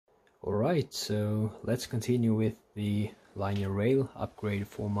Alright, so let's continue with the linear rail upgrade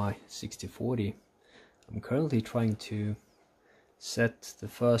for my 6040. I'm currently trying to set the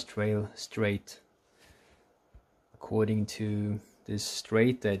first rail straight according to this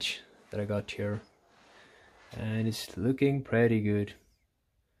straight edge that I got here, and it's looking pretty good.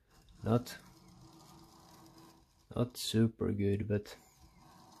 Not super good, but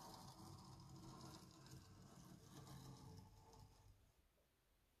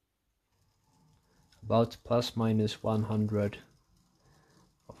about plus minus 100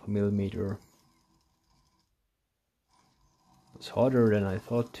 of a millimeter. It's harder than I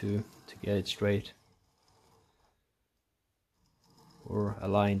thought to get it straight, or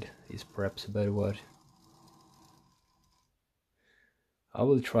aligned is perhaps a better word. I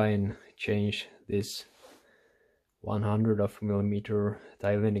will try and change this 100 of a millimeter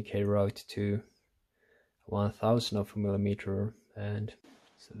dial indicator out to 1000 of a millimeter, and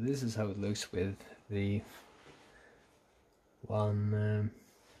so this is how it looks with the 1000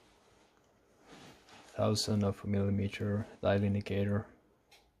 of a millimeter dial indicator.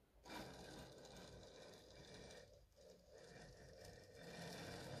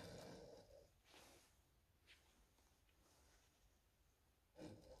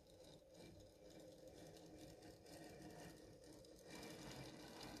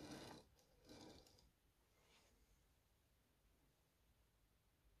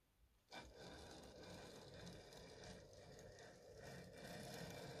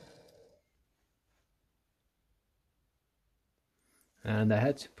 And I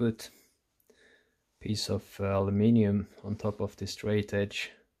had to put a piece of aluminium on top of the straight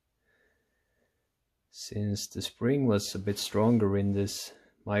edge, since the spring was a bit stronger in this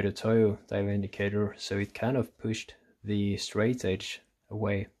Mito Toyo dial indicator, so it kind of pushed the straight edge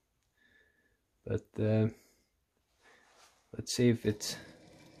away. But let's see if it's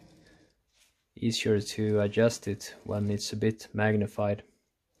easier to adjust it when it's a bit magnified.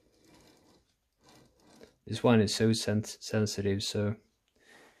 This one is so sensitive, so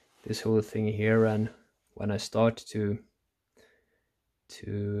this whole thing here, and when I start to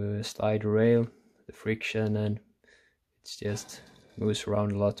slide the rail, the friction, and it's just moves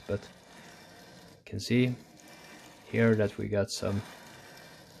around a lot. But you can see here that we got some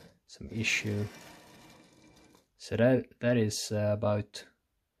issue. So that is about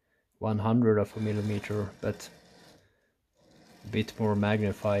 100 of a millimeter, but a bit more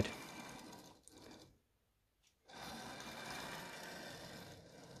magnified.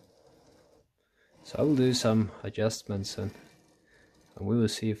 So I will do some adjustments and we will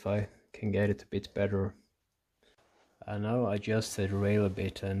see if I can get it a bit better. I now adjusted the rail a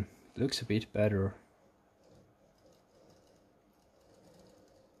bit and it looks a bit better.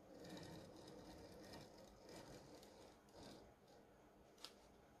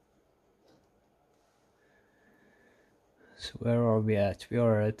 So where are we at? We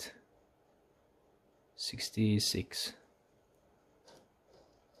are at 66.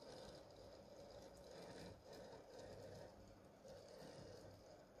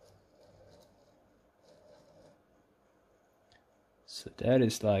 So that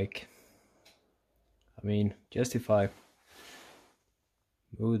is like, I mean, just if I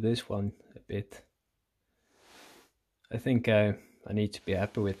move this one a bit, I think I need to be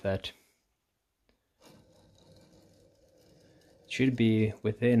happy with that. It should be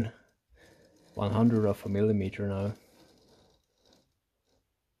within 100 of a millimeter now.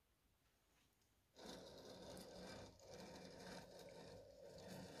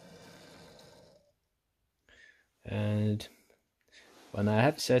 And when I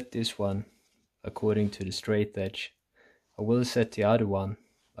have set this one according to the straight edge, I will set the other one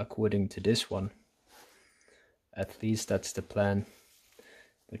according to this one. At least that's the plan.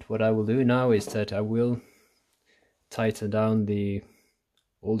 But what I will do now is that I will tighten down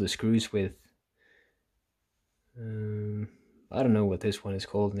all the screws with I don't know what this one is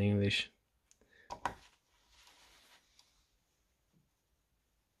called in English.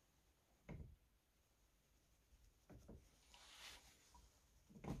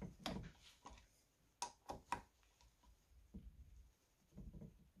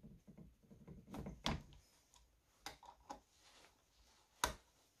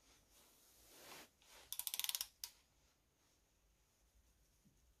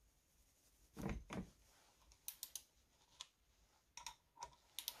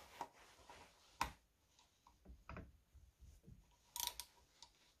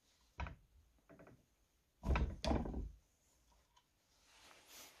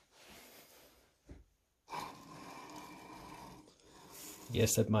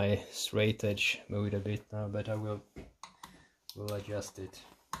 Yes, that my straight edge moved a bit now, but I will adjust it.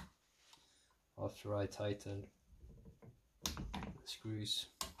 after I tightened the screws.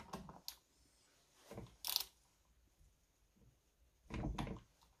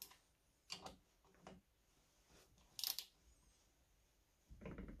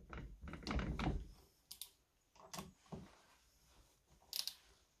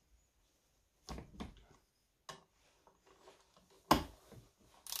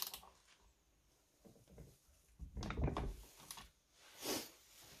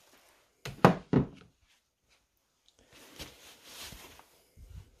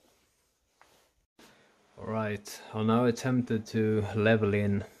 Alright, I'll now attempt to level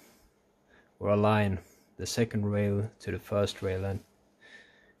in or align the second rail to the first rail, and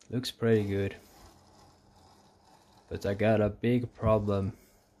it looks pretty good. But I got a big problem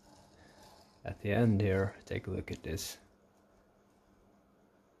at the end here. Take a look at this.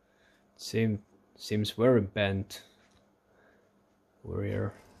 It seems very bent over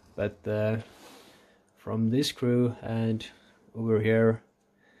here, but from this screw and over here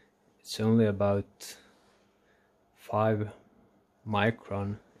it's only about 5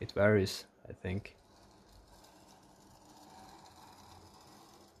 micron. It varies, I think.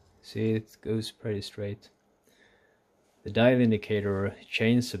 See, it goes pretty straight. The dial indicator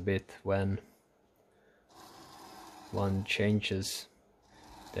changes a bit when one changes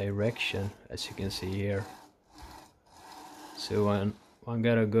direction, as you can see here. So one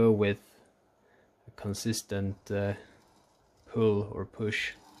gotta go with a consistent pull or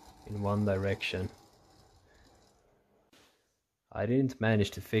push in one direction. I didn't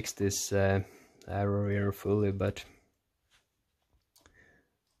manage to fix this arrow here fully, but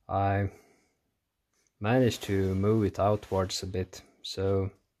I managed to move it outwards a bit,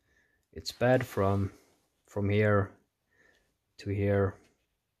 so it's bad from here to here,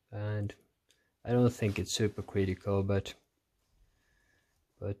 and I don't think it's super critical, but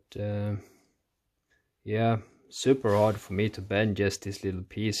yeah, super hard for me to bend just this little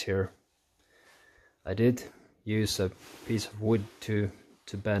piece here. I did use a piece of wood to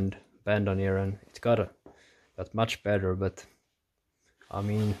bend on here, and it got much better, but I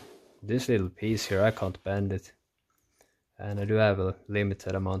mean, this little piece here, I can't bend it, and I do have a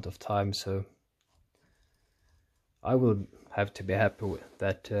limited amount of time, so I will have to be happy with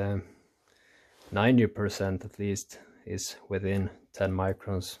that 90% at least is within 10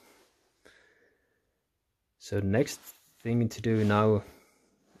 microns. So the next thing to do now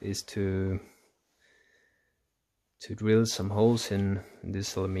is to drill some holes in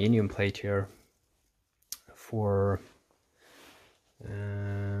this aluminium plate here for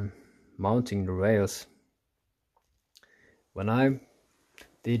mounting the rails. When I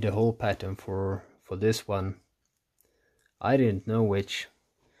did the hole pattern for this one, I didn't know which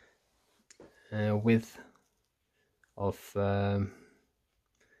width of the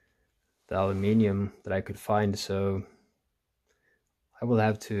aluminium that I could find, so I will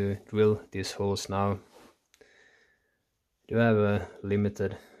have to drill these holes now. I do have a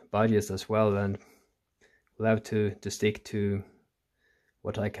limited budget as well, and we'll have to stick to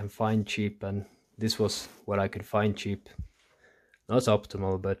what I can find cheap, and this was what I could find cheap. Not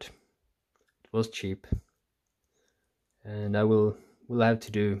optimal, but it was cheap, and I will have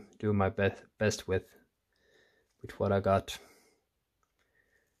to do my best with what I got.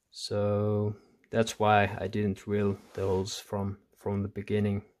 So that's why I didn't drill the holes from the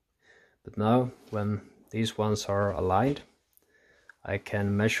beginning. But now, when these ones are aligned, I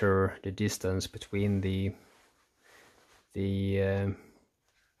can measure the distance between the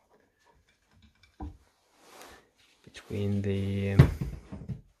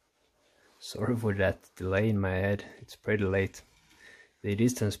sorry for that delay in my head, it's pretty late. The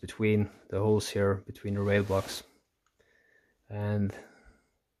distance between the holes here, between the rail blocks, and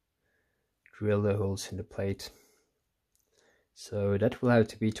drill the holes in the plate. So that will have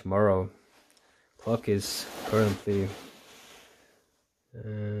to be tomorrow. Clock is currently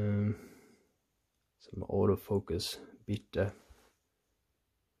some autofocus bit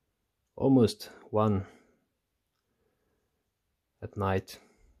almost 1 at night.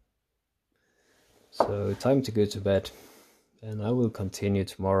 So time to go to bed, and I will continue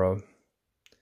tomorrow.